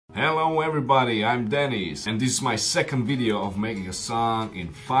Hello everybody, I'm Denis, and this is my second video of making a song in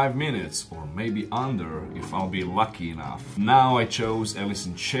 5 minutes, or maybe under, if I'll be lucky enough. Now I chose Alice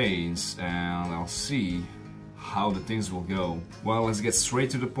in Chains, and I'll see how the things will go. Well, let's get straight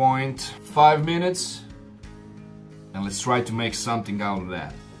to the point. 5 minutes, and let's try to make something out of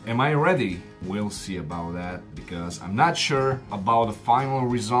that. Am I ready? We'll see about that, because I'm not sure about the final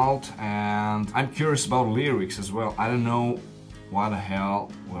result, and I'm curious about lyrics as well. I don't know what the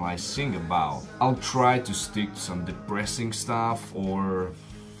hell will I sing about. I'll try to stick to some depressing stuff, or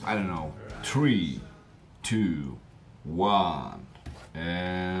I don't know. 3, 2, 1,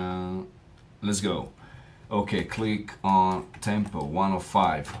 and let's go. Okay, click on tempo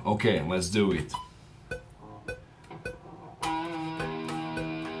 105. Okay, let's do it.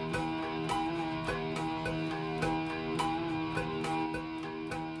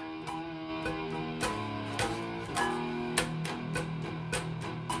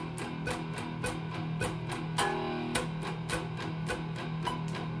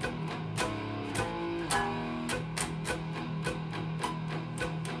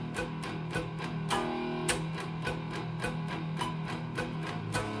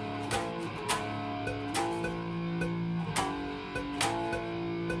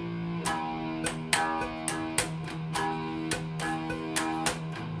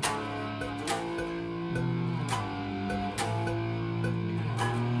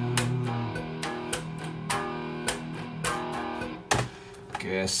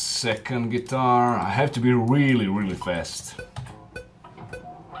 Okay, second guitar. I have to be really fast.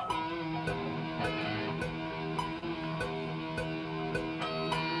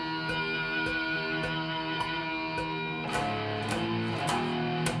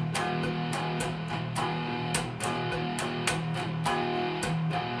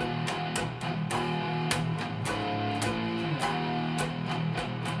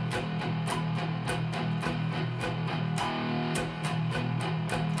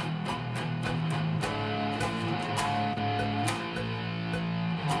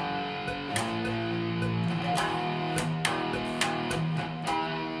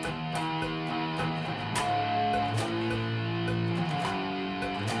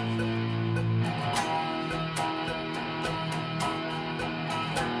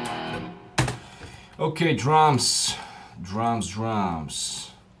 Okay, drums,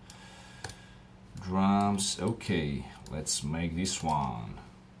 okay, let's make this one.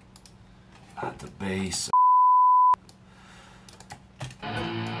 Not the bass.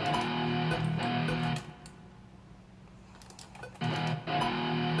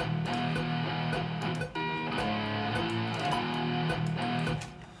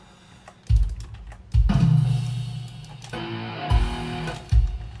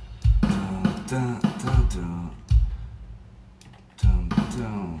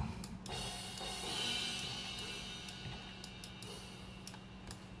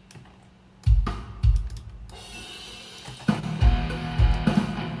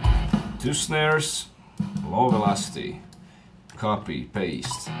 Two snares, low velocity, copy,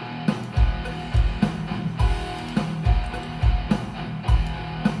 paste.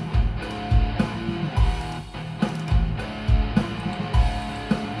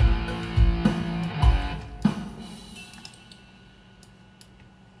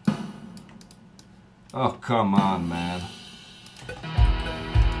 Oh, come on, man.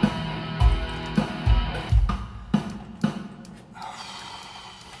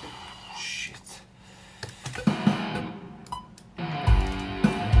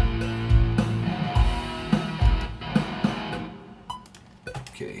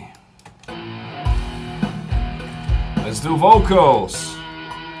 Okay. Let's do vocals.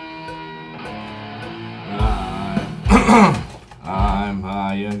 I'm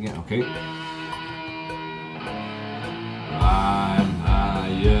high again. Okay. I'm high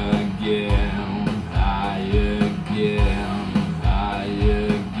again, high again, high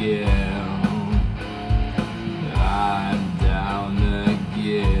again. I'm down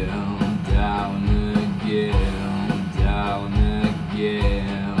again, down again, down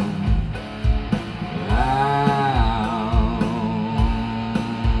again. Down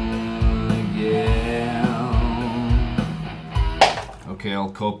again. Okay, I'll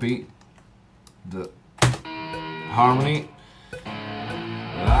copy the harmony.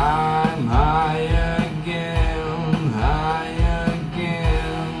 I'm high again, high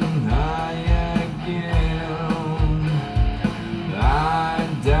again, high again. I'm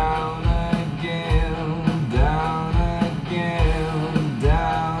down again, down again,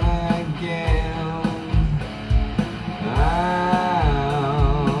 down again. Down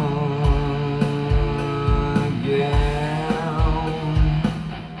again.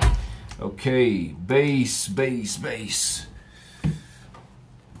 Okay, bass.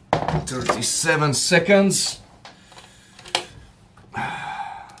 37 seconds.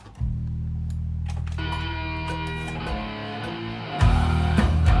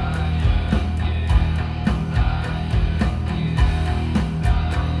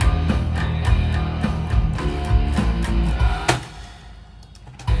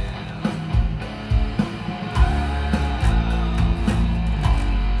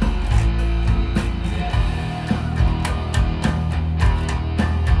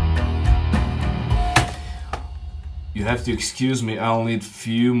 You have to excuse me, I'll need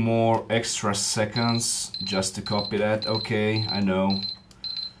few more extra seconds just to copy that. Okay, I know.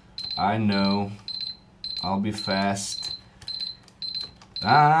 I'll be fast.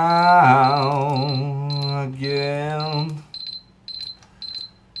 Again.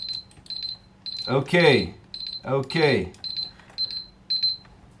 Okay.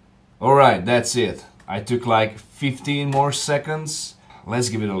 Alright, that's it. I took like 15 more seconds. Let's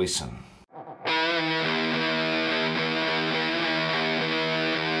give it a listen.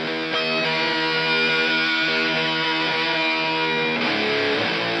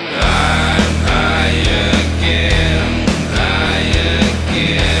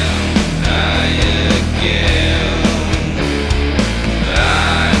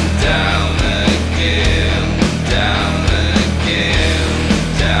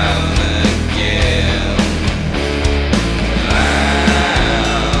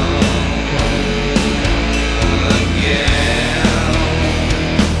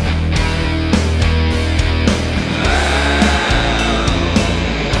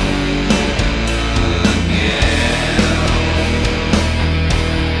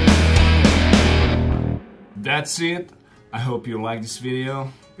 That's it. I hope you liked this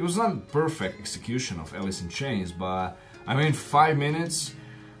video. It was not a perfect execution of Alice in Chains, but I mean 5 minutes,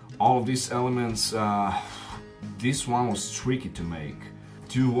 all of these elements, this one was tricky to make.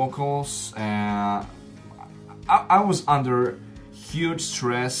 2 vocals, I was under huge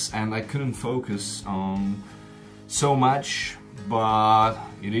stress and I couldn't focus on so much, but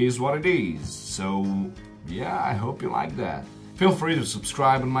it is what it is. So yeah, I hope you like that. Feel free to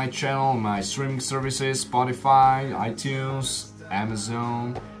subscribe on my channel, my streaming services, Spotify, iTunes,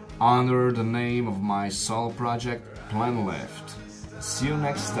 Amazon, under the name of my solo project, Plan Left. See you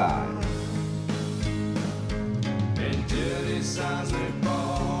next time.